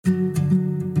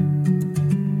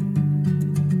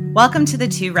Welcome to the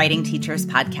Two Writing Teachers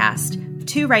podcast.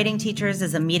 Two Writing Teachers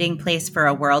is a meeting place for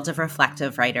a world of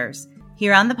reflective writers.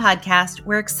 Here on the podcast,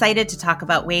 we're excited to talk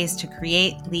about ways to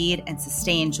create, lead, and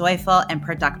sustain joyful and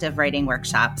productive writing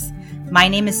workshops. My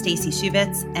name is Stacy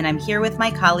Shubitz, and I'm here with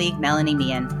my colleague, Melanie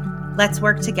Meehan. Let's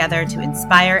work together to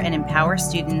inspire and empower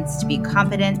students to be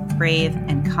competent, brave,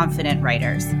 and confident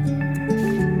writers.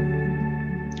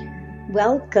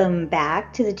 Welcome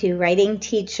back to the Two Writing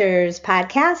Teachers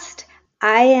podcast.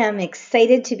 I am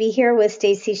excited to be here with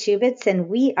Stacy Shubitz, and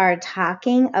we are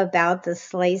talking about the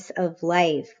slice of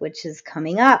life, which is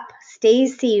coming up.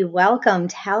 Stacy, welcome.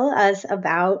 Tell us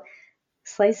about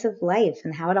slice of life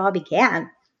and how it all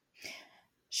began.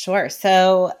 Sure.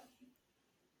 So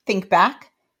think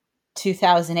back,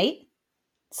 2008,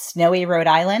 snowy Rhode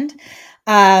Island.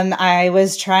 I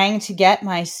was trying to get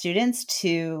my students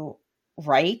to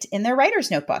write in their writer's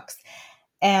notebooks.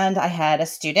 And I had a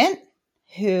student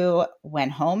who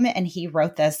went home and he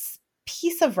wrote this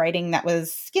piece of writing that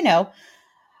was,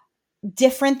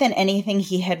 different than anything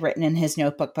he had written in his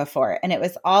notebook before. And it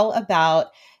was all about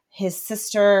his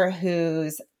sister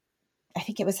I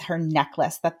think it was her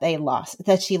necklace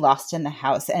that she lost in the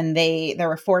house. And there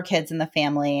were 4 kids in the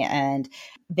family, and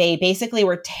they basically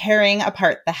were tearing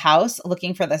apart the house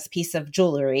looking for this piece of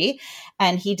jewelry.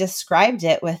 And he described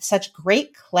it with such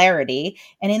great clarity.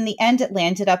 And in the end, it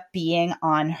landed up being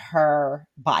on her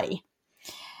body.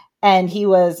 And he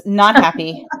was not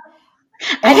happy.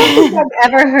 I don't think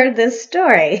I've ever heard this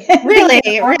story. Really?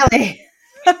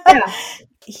 Yeah.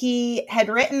 He had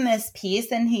written this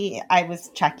piece, and I was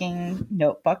checking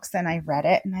notebooks and I read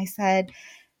it and I said,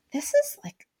 this is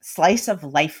like slice of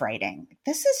life writing.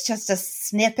 This is just a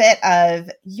snippet of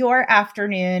your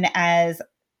afternoon as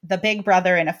the big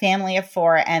brother in a family of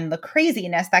 4 and the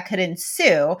craziness that could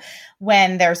ensue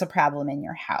when there's a problem in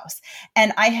your house.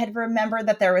 And I had remembered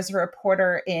that there was a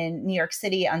reporter in New York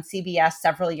City on CBS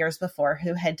several years before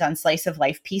who had done slice of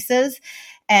life pieces.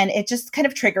 And it just kind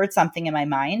of triggered something in my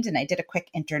mind. And I did a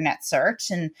quick internet search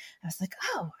and I was like,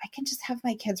 oh, I can just have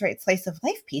my kids write slice of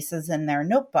life pieces in their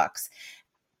notebooks.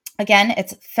 Again,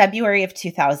 it's February of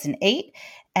 2008.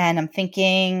 And I'm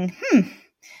thinking,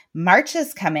 March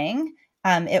is coming.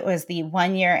 It was the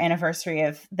 1-year anniversary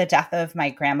of the death of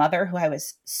my grandmother, who I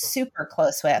was super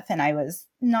close with, and I was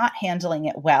not handling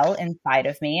it well inside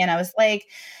of me. And I was like,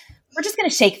 we're just going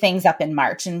to shake things up in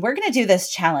March, and we're going to do this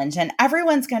challenge, and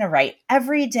everyone's going to write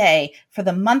every day for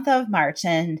the month of March.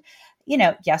 And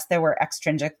yes, there were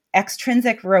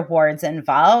extrinsic rewards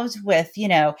involved with,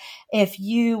 if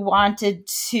you wanted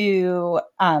to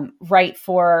write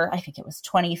for, I think it was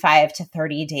 25 to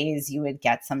 30 days, you would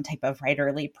get some type of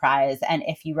writerly prize. And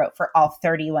if you wrote for all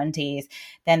 31 days,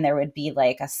 then there would be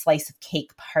like a slice of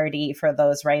cake party for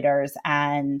those writers.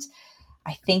 And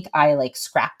I think I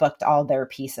scrapbooked all their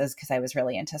pieces because I was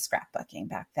really into scrapbooking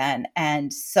back then.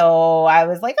 And so I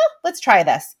was like, oh, let's try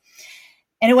this.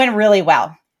 And it went really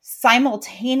well.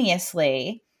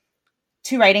 Simultaneously,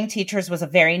 Two Writing Teachers was a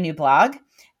very new blog,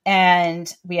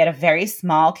 and we had a very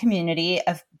small community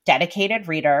of dedicated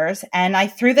readers. And I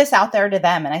threw this out there to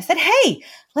them and I said, hey,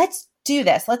 let's do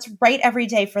this. Let's write every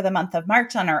day for the month of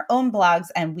March on our own blogs,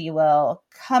 and we will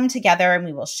come together and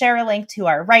we will share a link to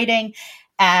our writing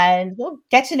and we'll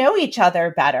get to know each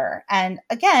other better. And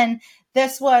again,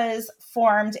 this was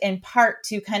formed in part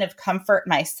to kind of comfort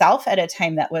myself at a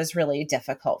time that was really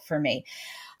difficult for me.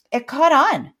 It caught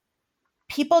on.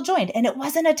 People joined, and it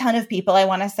wasn't a ton of people. I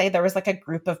want to say there was a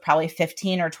group of probably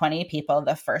 15 or 20 people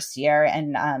the first year.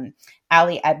 And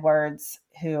Allie Edwards,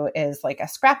 who is a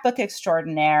scrapbook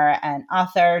extraordinaire and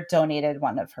author, donated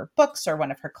one of her books or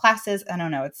one of her classes. I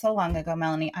don't know. It's so long ago,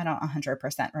 Melanie. I don't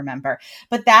 100% remember.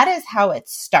 But that is how it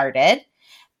started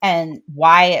and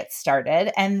why it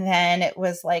started. And then it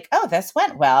was oh, this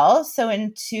went well. So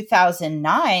in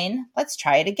 2009, let's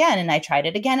try it again. And I tried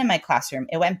it again in my classroom.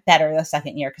 It went better the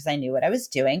second year because I knew what I was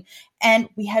doing. And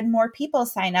we had more people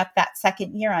sign up that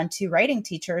second year on Two Writing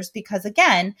Teachers because,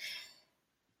 again,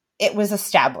 it was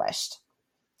established.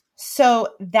 So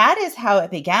that is how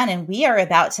it began. And we are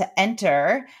about to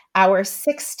enter our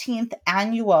 16th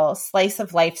annual Slice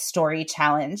of Life Story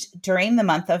Challenge during the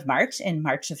month of March, in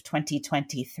March of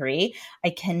 2023. I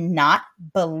cannot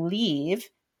believe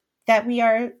that we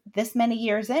are this many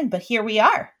years in, but here we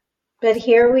are.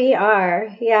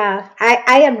 Yeah.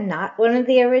 I am not one of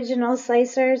the original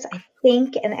slicers, I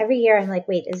think. And every year I'm like,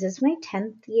 wait, is this my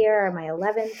 10th year or my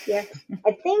 11th year?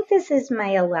 I think this is my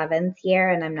 11th year,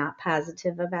 and I'm not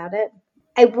positive about it.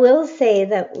 I will say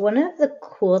that one of the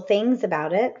cool things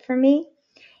about it for me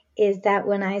is that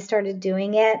when I started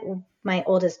doing it, my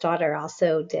oldest daughter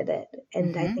also did it.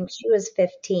 And I think she was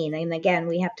 15. And again,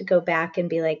 we have to go back and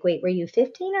be like, wait, were you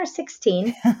 15 or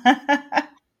 16?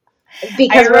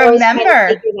 Because we're always trying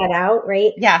to figure that out,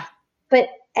 right? Yeah. But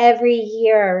every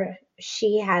year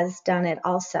she has done it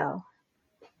also.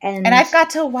 And I've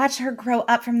got to watch her grow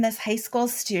up from this high school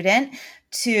student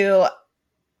to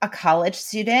a college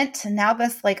student to now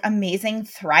this like amazing,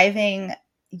 thriving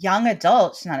young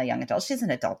adult. She's not a young adult. She's an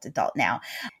adult now.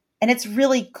 And it's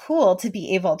really cool to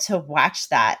be able to watch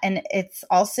that. And it's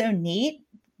also neat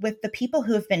with the people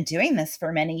who have been doing this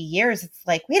for many years. It's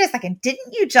like, wait a second,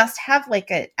 didn't you just have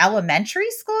like an elementary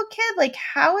school kid? Like,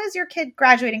 how is your kid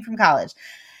graduating from college?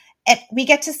 And we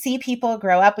get to see people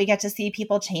grow up. We get to see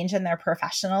people change in their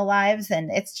professional lives. And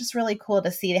it's just really cool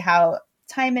to see how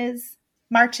time is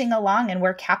marching along and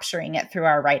we're capturing it through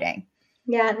our writing.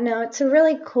 Yeah, no, it's a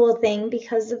really cool thing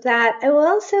because of that. I will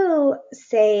also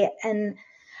say, and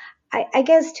I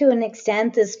guess to an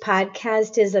extent, this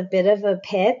podcast is a bit of a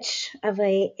pitch of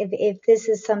if this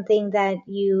is something that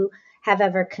you have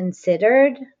ever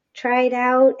considered, tried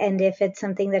out, and if it's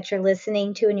something that you're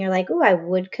listening to and you're like, oh, I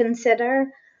would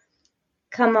consider,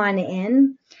 come on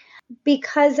in.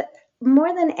 Because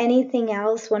more than anything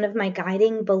else, one of my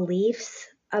guiding beliefs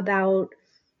about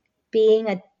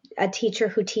being a teacher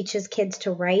who teaches kids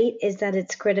to write is that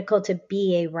it's critical to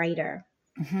be a writer.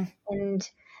 And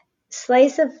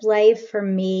Slice of Life for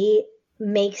me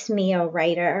makes me a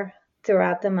writer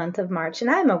throughout the month of March. And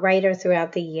I'm a writer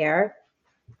throughout the year.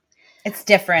 It's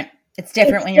different. It's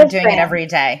different when you're doing it every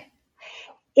day.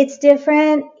 It's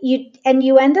different.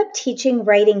 You end up teaching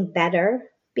writing better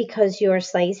because you're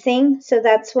slicing. So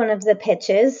that's one of the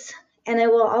pitches. And I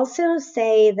will also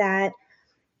say that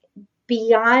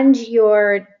beyond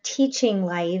your teaching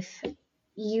life,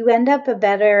 you end up a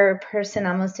better person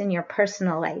almost in your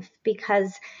personal life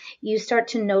because you start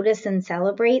to notice and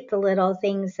celebrate the little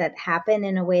things that happen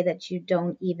in a way that you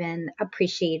don't even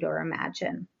appreciate or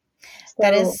imagine.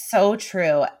 That is so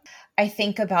true. I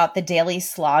think about the daily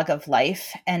slog of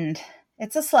life, and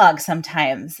it's a slog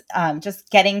sometimes. Just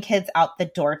getting kids out the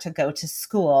door to go to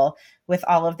school with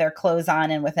all of their clothes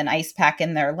on and with an ice pack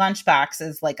in their lunchbox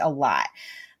is like a lot.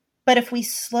 But if we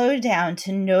slow down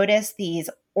to notice these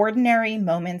ordinary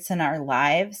moments in our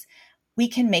lives, we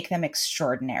can make them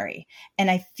extraordinary.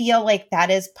 And I feel like that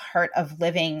is part of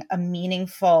living a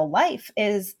meaningful life,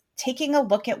 is taking a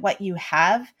look at what you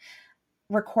have,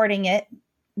 recording it,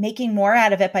 making more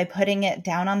out of it by putting it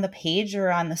down on the page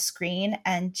or on the screen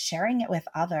and sharing it with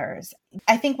others.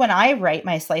 I think when I write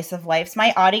my slice of life,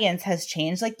 my audience has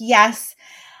changed. Like, yes,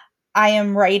 I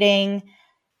am writing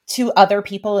to other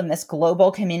people in this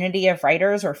global community of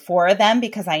writers or for them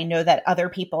because I know that other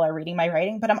people are reading my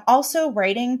writing, but I'm also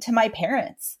writing to my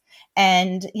parents.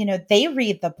 And, you know, they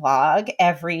read the blog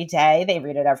every day. They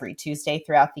read it every Tuesday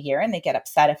throughout the year. And they get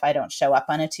upset if I don't show up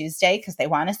on a Tuesday because they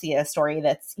want to see a story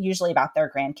that's usually about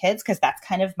their grandkids, because that's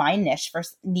kind of my niche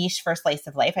for Slice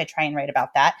of Life. I try and write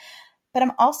about that. But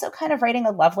I'm also kind of writing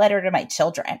a love letter to my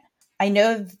children. I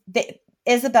know that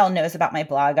Isabel knows about my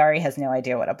blog. Ari has no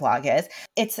idea what a blog is.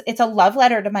 It's a love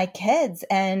letter to my kids,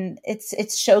 and it's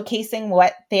showcasing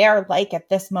what they are like at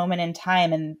this moment in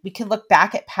time. And we can look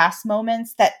back at past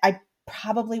moments that I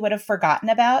probably would have forgotten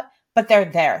about, but they're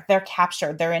there. They're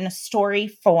captured. They're in a story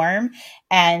form,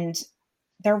 and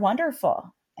they're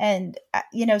wonderful. And,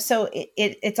 you know, so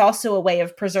it's also a way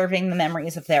of preserving the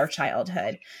memories of their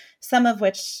childhood, some of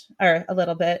which are a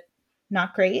little bit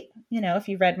not great. You know, if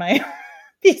you read my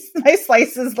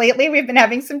slices lately, we've been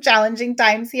having some challenging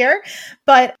times here,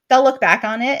 but they'll look back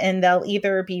on it and they'll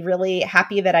either be really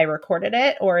happy that I recorded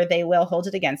it, or they will hold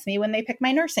it against me when they pick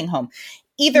my nursing home.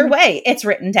 Either way, it's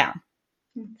written down.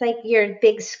 It's like your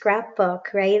big scrapbook,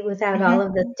 right? Without all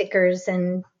of the stickers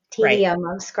and tedium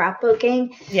of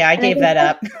scrapbooking. Yeah, I gave that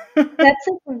up. That's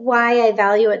like why I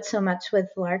value it so much with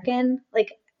Larkin.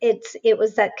 Like it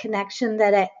was that connection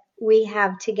that we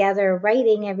have together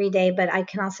writing every day, but I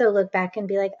can also look back and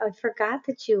be like, oh, I forgot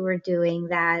that you were doing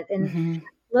that. And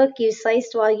look, you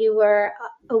sliced while you were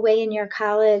away in your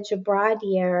college abroad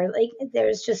year. Like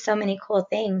there's just so many cool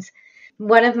things.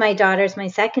 One of my daughters, my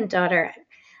second daughter,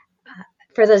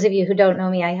 for those of you who don't know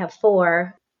me, I have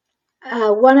 4.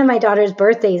 One of my daughter's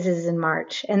birthdays is in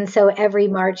March. And so every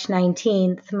March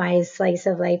 19th, my slice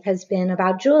of life has been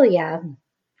about Julia.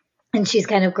 And she's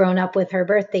kind of grown up with her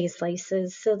birthday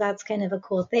slices. So that's kind of a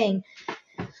cool thing.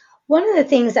 One of the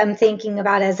things I'm thinking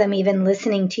about as I'm even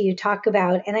listening to you talk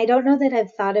about, and I don't know that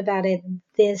I've thought about it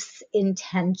this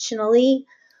intentionally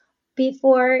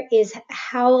before, is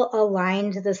how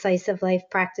aligned the slice of life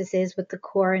practice is with the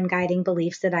core and guiding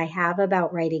beliefs that I have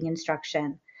about writing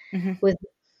instruction. With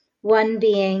One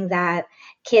being that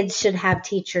kids should have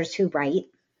teachers who write,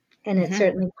 and it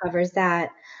certainly covers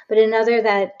that. But another,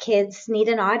 that kids need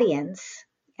an audience.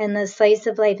 And the slice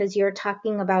of life, as you're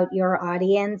talking about your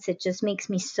audience, it just makes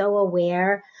me so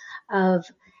aware of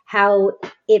how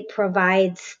it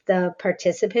provides the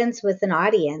participants with an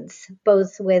audience,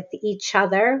 both with each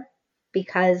other,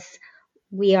 because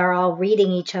we are all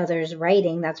reading each other's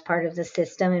writing. That's part of the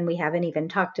system. And we haven't even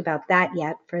talked about that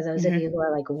yet. For those of you who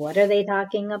are like, what are they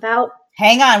talking about?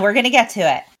 Hang on, we're going to get to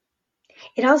it.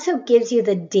 It also gives you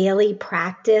the daily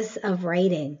practice of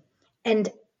writing.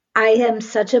 And I am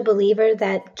such a believer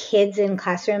that kids in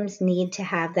classrooms need to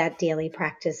have that daily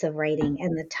practice of writing,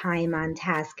 and the time on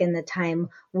task and the time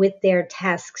with their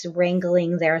tasks,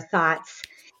 wrangling their thoughts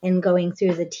and going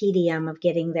through the tedium of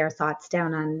getting their thoughts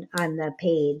down on the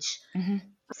page.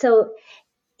 So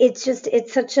it's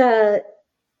such a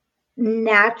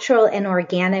natural and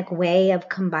organic way of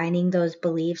combining those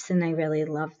beliefs. And I really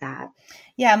love that.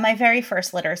 Yeah. My very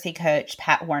first literacy coach,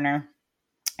 Pat Warner,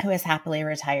 who is happily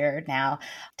retired now,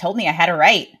 told me I had to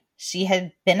write. She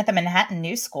had been at the Manhattan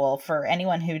New School. For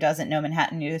anyone who doesn't know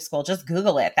Manhattan New School, just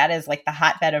Google it. That is like the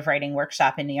hotbed of writing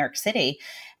workshop in New York City.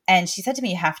 And she said to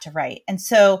me, you have to write. And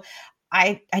so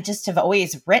I just have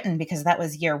always written, because that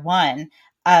was year one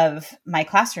of my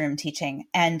classroom teaching.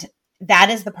 And that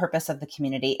is the purpose of the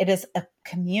community. It is a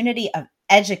community of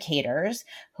educators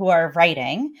who are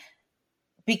writing,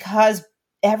 because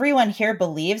everyone here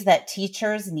believes that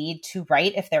teachers need to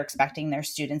write if they're expecting their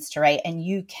students to write. And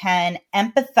you can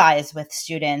empathize with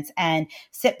students and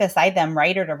sit beside them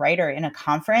writer to writer in a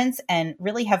conference and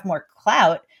really have more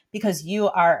clout because you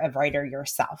are a writer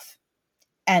yourself.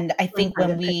 And I think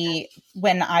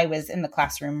when I was in the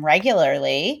classroom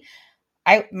regularly,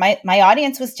 my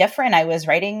audience was different. I was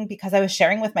writing because I was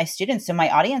sharing with my students. So my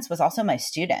audience was also my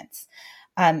students.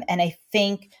 And I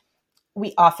think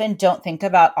we often don't think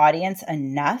about audience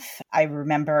enough. I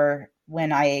remember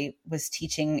when I was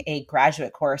teaching a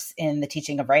graduate course in the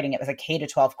teaching of writing, it was a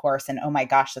K-12 course. And oh my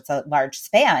gosh, that's a large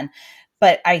span.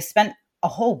 But I spent a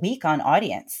whole week on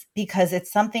audience, because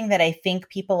it's something that I think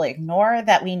people ignore,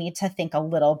 that we need to think a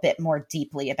little bit more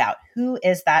deeply about. Who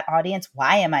is that audience?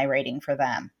 Why am I writing for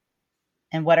them?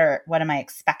 And what am I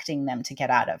expecting them to get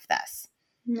out of this?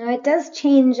 No, it does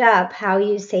change up how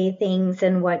you say things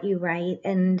and what you write.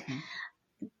 And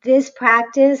this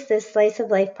practice, this slice of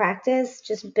life practice,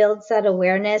 just builds that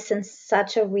awareness in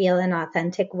such a real and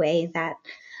authentic way that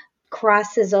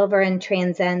crosses over and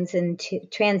transcends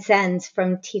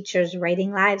from teachers'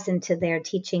 writing lives into their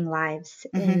teaching lives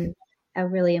in a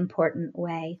really important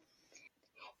way.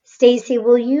 Stacy,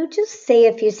 will you just say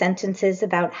a few sentences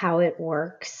about how it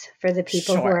works for the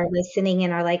people who are listening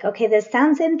and are like, okay, this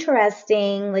sounds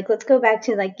interesting. Like, let's go back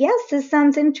to like, yes, this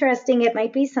sounds interesting. It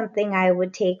might be something I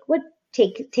would take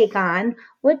on.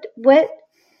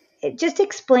 Just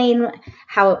explain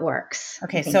how it works.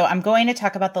 Okay, so I'm going to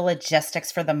talk about the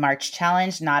logistics for the March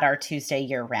challenge, not our Tuesday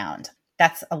year round.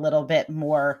 That's a little bit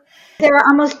more. There are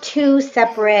almost two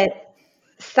separate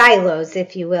silos,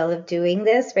 if you will, of doing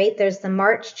this, right? There's the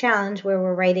March challenge where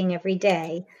we're writing every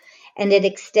day, and it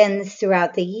extends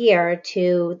throughout the year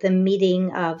to the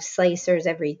meeting of slicers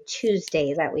every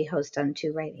Tuesday that we host on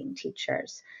Two Writing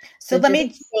Teachers. So let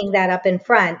me bring that up in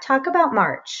front. Talk about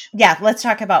March. Yeah, let's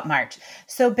talk about March.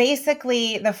 So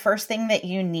basically, the first thing that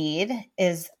you need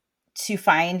is to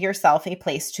find yourself a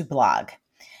place to blog.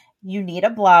 You need a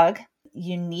blog.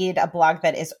 You need a blog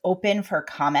that is open for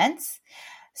comments.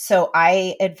 So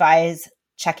I advise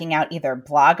checking out either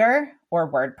Blogger or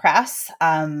WordPress.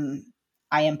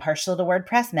 I am partial to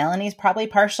WordPress. Melanie's probably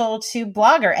partial to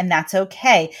Blogger, and that's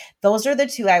okay. Those are the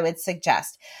two I would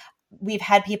suggest. We've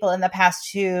had people in the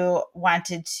past who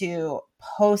wanted to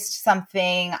post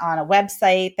something on a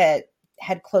website that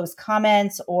had closed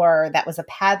comments or that was a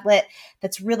Padlet.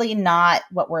 That's really not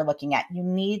what we're looking at. You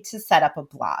need to set up a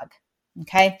blog.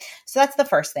 Okay. So that's the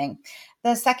first thing.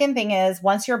 The second thing is,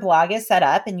 once your blog is set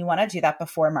up, and you want to do that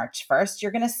before March 1st,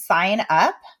 you're going to sign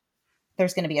up.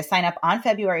 There's going to be a sign up on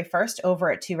February 1st over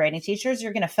at Two Writing Teachers.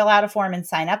 You're going to fill out a form and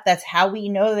sign up. That's how we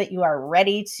know that you are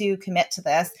ready to commit to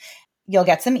this. You'll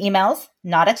get some emails,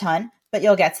 not a ton, but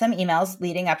you'll get some emails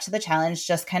leading up to the challenge,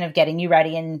 just kind of getting you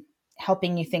ready and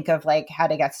helping you think of like how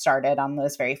to get started on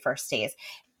those very first days.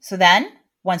 So then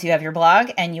once you have your blog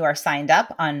and you are signed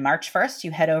up on March 1st, you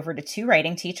head over to Two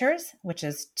Writing Teachers, which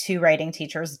is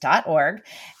twowritingteachers.org.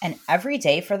 And every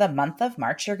day for the month of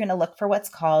March, you're going to look for what's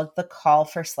called the Call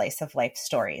for Slice of Life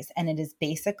Stories. And it is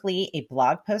basically a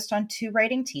blog post on Two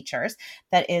Writing Teachers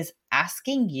that is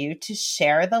asking you to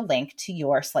share the link to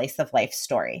your slice of life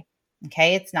story.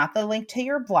 Okay. It's not the link to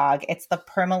your blog. It's the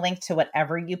permalink to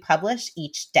whatever you publish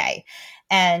each day.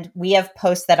 And we have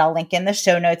posts that I'll link in the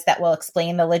show notes that will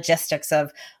explain the logistics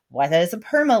of what is a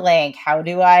permalink? How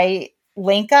do I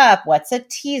link up? What's a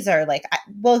teaser?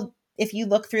 If you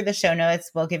look through the show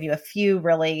notes, we'll give you a few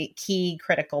really key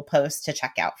critical posts to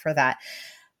check out for that.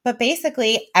 But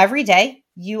basically, every day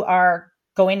you are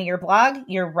going to your blog,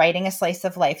 you're writing a slice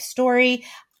of life story.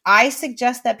 I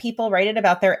suggest that people write it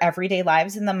about their everyday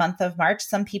lives in the month of March.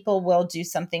 Some people will do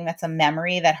something that's a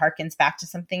memory that harkens back to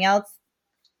something else.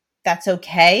 That's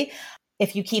okay.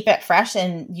 If you keep it fresh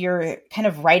and you're kind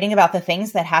of writing about the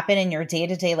things that happen in your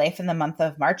day-to-day life in the month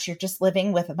of March, you're just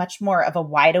living with much more of a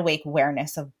wide awake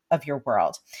awareness of your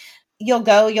world. You'll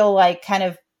kind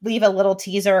of leave a little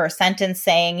teaser or sentence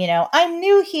saying, I'm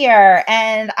new here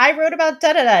and I wrote about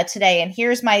da-da-da today and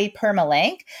here's my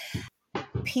permalink.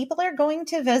 People are going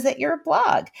to visit your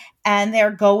blog and they're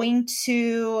going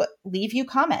to leave you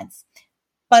comments.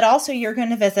 But also you're going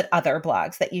to visit other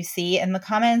blogs that you see in the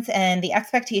comments. And the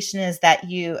expectation is that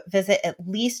you visit at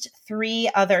least 3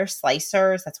 other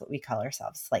slicers. That's what we call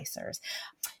ourselves, slicers.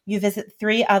 You visit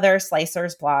 3 other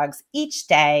slicers blogs each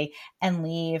day and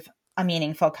leave a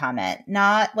meaningful comment.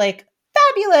 Not like,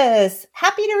 fabulous,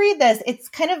 happy to read this. It's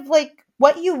kind of like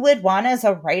what you would want as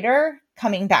a writer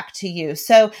coming back to you.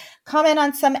 So comment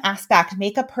on some aspect,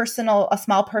 make a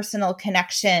small personal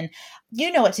connection.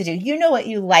 You know what to do. You know what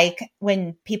you like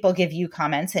when people give you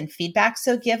comments and feedback.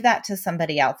 So give that to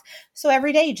somebody else. So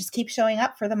every day you just keep showing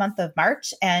up for the month of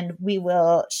March and we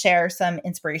will share some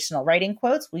inspirational writing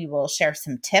quotes. We will share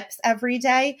some tips every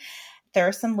day. There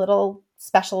are some little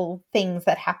special things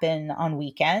that happen on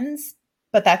weekends,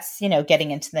 but that's,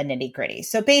 getting into the nitty gritty.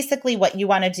 So basically what you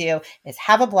want to do is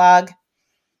have a blog,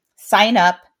 sign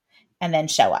up, and then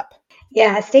show up.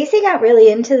 Yeah, Stacy got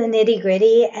really into the nitty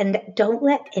gritty, and don't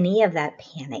let any of that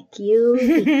panic you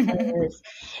because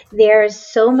there's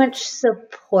so much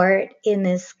support in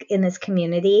this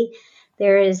community.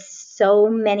 There is so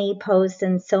many posts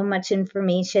and so much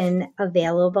information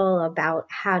available about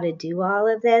how to do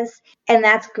all of this. And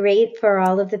that's great for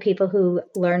all of the people who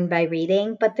learn by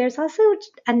reading, but there's also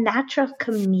a natural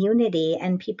community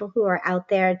and people who are out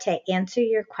there to answer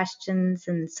your questions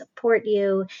and support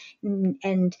you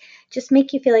and just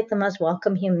make you feel like the most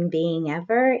welcome human being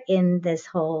ever in this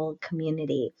whole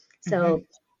community. So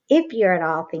if you're at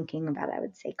all thinking about it, I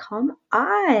would say come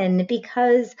on,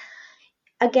 because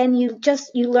again, you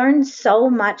learn so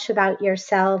much about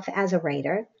yourself as a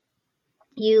writer.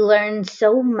 You learn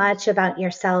so much about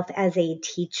yourself as a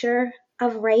teacher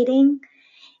of writing.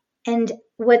 And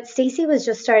what Stacy was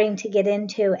just starting to get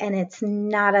into, and it's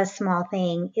not a small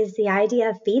thing, is the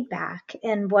idea of feedback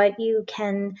and what you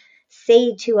can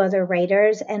say to other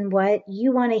writers and what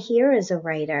you want to hear as a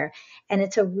writer. And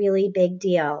it's a really big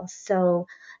deal. So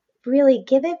really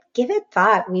give it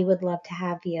thought. We would love to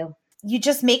have you. You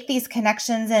just make these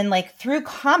connections and through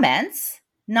comments,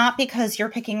 not because you're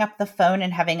picking up the phone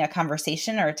and having a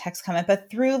conversation or a text comment, but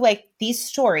through these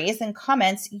stories and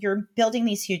comments, you're building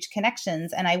these huge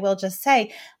connections. And I will just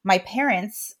say, my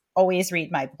parents always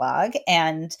read my blog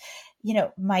and,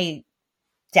 my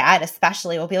dad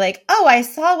especially will be like, oh, I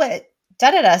saw what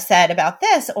da-da-da said about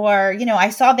this, or, I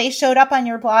saw they showed up on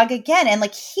your blog again. And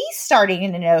he's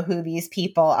starting to know who these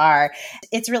people are.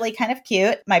 It's really kind of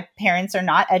cute. My parents are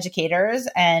not educators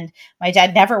and my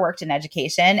dad never worked in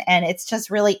education. And it's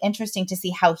just really interesting to see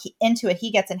how into it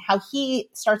he gets and how he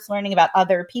starts learning about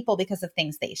other people because of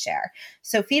things they share.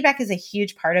 So feedback is a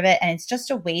huge part of it. And it's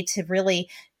just a way to really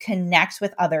connect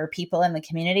with other people in the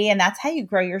community. And that's how you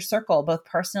grow your circle, both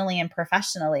personally and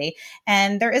professionally.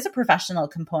 And there is a professional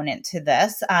component to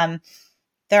this.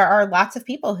 There are lots of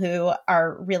people who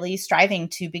are really striving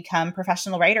to become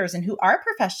professional writers and who are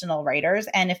professional writers.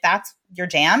 And if that's your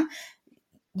jam,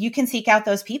 you can seek out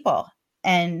those people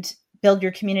and build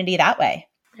your community that way.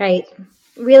 Right.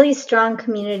 Really strong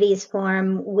communities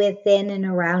form within and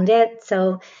around it.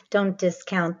 So don't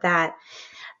discount that.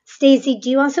 Stacy, do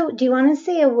you want to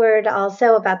say a word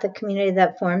also about the community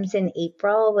that forms in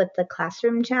April with the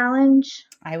Classroom Challenge?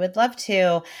 I would love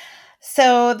to.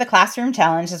 So the Classroom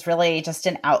Challenge is really just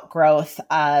an outgrowth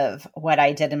of what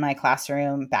I did in my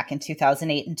classroom back in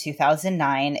 2008 and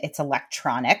 2009. It's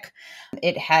electronic.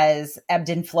 It has ebbed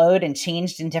and flowed and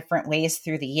changed in different ways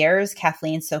through the years.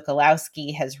 Kathleen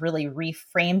Sokolowski has really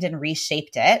reframed and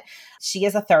reshaped it. She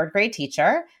is a 3rd grade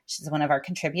teacher. She's one of our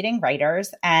contributing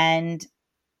writers, and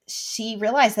she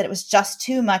realized that it was just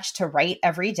too much to write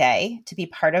every day, to be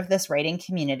part of this writing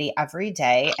community every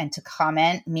day, and to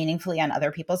comment meaningfully on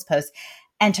other people's posts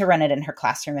and to run it in her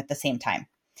classroom at the same time.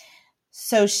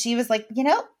 So she was like,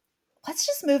 let's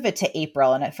just move it to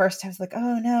April. And at first I was like,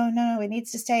 oh, no, it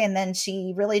needs to stay. And then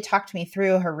she really talked me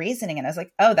through her reasoning. And I was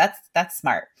like, oh, that's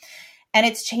smart. And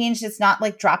it's changed. It's not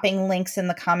like dropping links in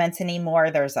the comments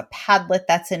anymore. There's a Padlet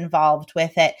that's involved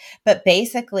with it. But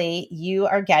basically, you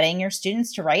are getting your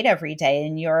students to write every day,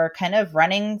 and you're kind of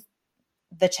running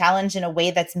the challenge in a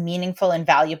way that's meaningful and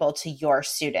valuable to your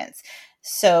students.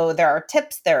 So there are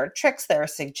tips, there are tricks, there are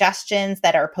suggestions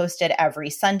that are posted every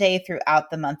Sunday throughout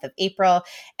the month of April.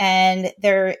 And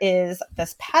there is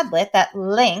this Padlet that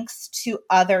links to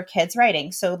other kids'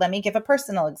 writing. So let me give a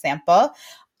personal example.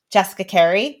 Jessica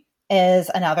Carey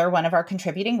is another one of our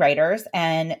contributing writers,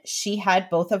 and she had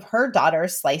both of her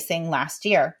daughters slicing last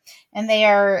year. And they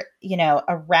are,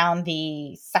 around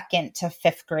the 2nd to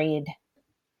 5th grade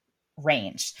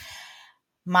range.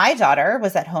 My daughter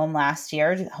was at home last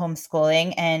year,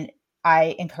 homeschooling, and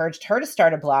I encouraged her to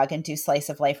start a blog and do slice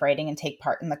of life writing and take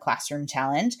part in the classroom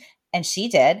challenge. And she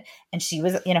did. And she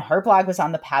was, her blog was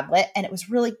on the Padlet. And it was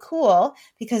really cool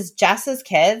because Jess's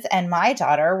kids and my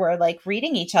daughter were like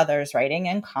reading each other's writing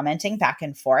and commenting back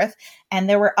and forth. And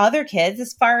there were other kids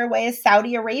as far away as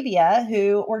Saudi Arabia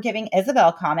who were giving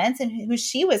Isabel comments and who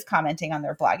she was commenting on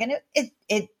their blog. And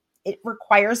it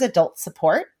requires adult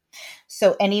support.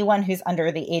 So anyone who's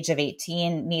under the age of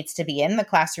 18 needs to be in the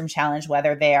classroom challenge,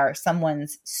 whether they are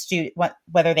someone's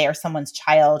whether they are someone's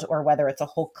child or whether it's a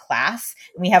whole class.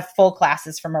 And we have full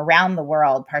classes from around the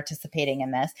world participating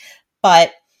in this,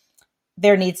 but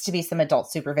there needs to be some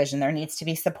adult supervision. There needs to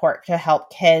be support to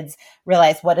help kids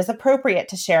realize what is appropriate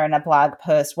to share in a blog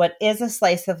post, what is a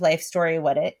slice of life story,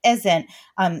 what it isn't,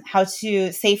 how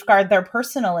to safeguard their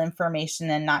personal information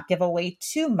and not give away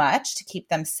too much to keep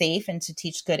them safe and to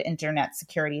teach good internet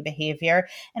security behavior,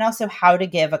 and also how to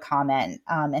give a comment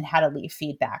and how to leave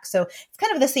feedback. So it's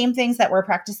kind of the same things that we're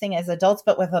practicing as adults,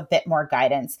 but with a bit more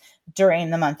guidance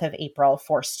during the month of April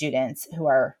for students who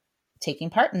are taking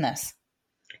part in this.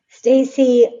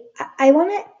 Stacy, I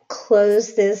want to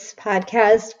close this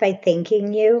podcast by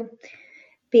thanking you,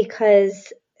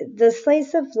 because the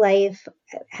slice of life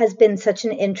has been such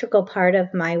an integral part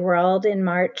of my world in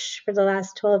March for the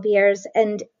last 12 years,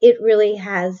 and it really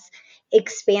has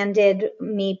expanded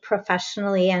me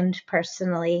professionally and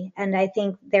personally. And I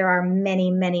think there are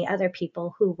many, many other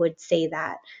people who would say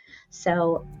that.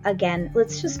 So again,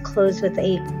 let's just close with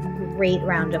a great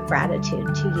round of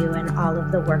gratitude to you and all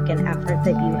of the work and effort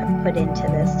that you have put into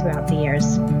this throughout the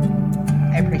years.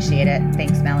 I appreciate it.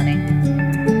 Thanks, Melanie.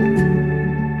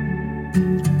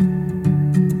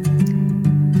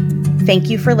 Thank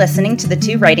you for listening to the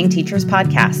Two Writing Teachers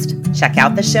podcast. Check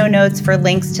out the show notes for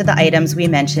links to the items we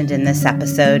mentioned in this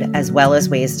episode, as well as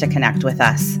ways to connect with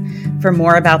us. For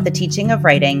more about the teaching of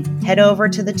writing, head over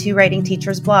to the Two Writing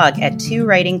Teachers blog at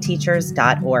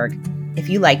twowritingteachers.org. If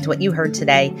you liked what you heard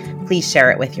today, please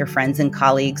share it with your friends and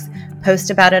colleagues, post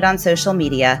about it on social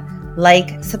media,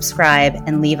 like, subscribe,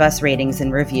 and leave us ratings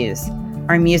and reviews.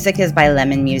 Our music is by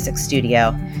Lemon Music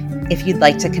Studio. If you'd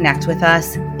like to connect with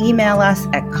us, email us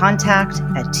at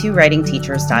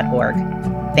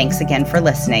contact@twowritingteachers.org. Thanks again for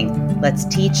listening. Let's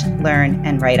teach, learn,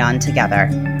 and write on together.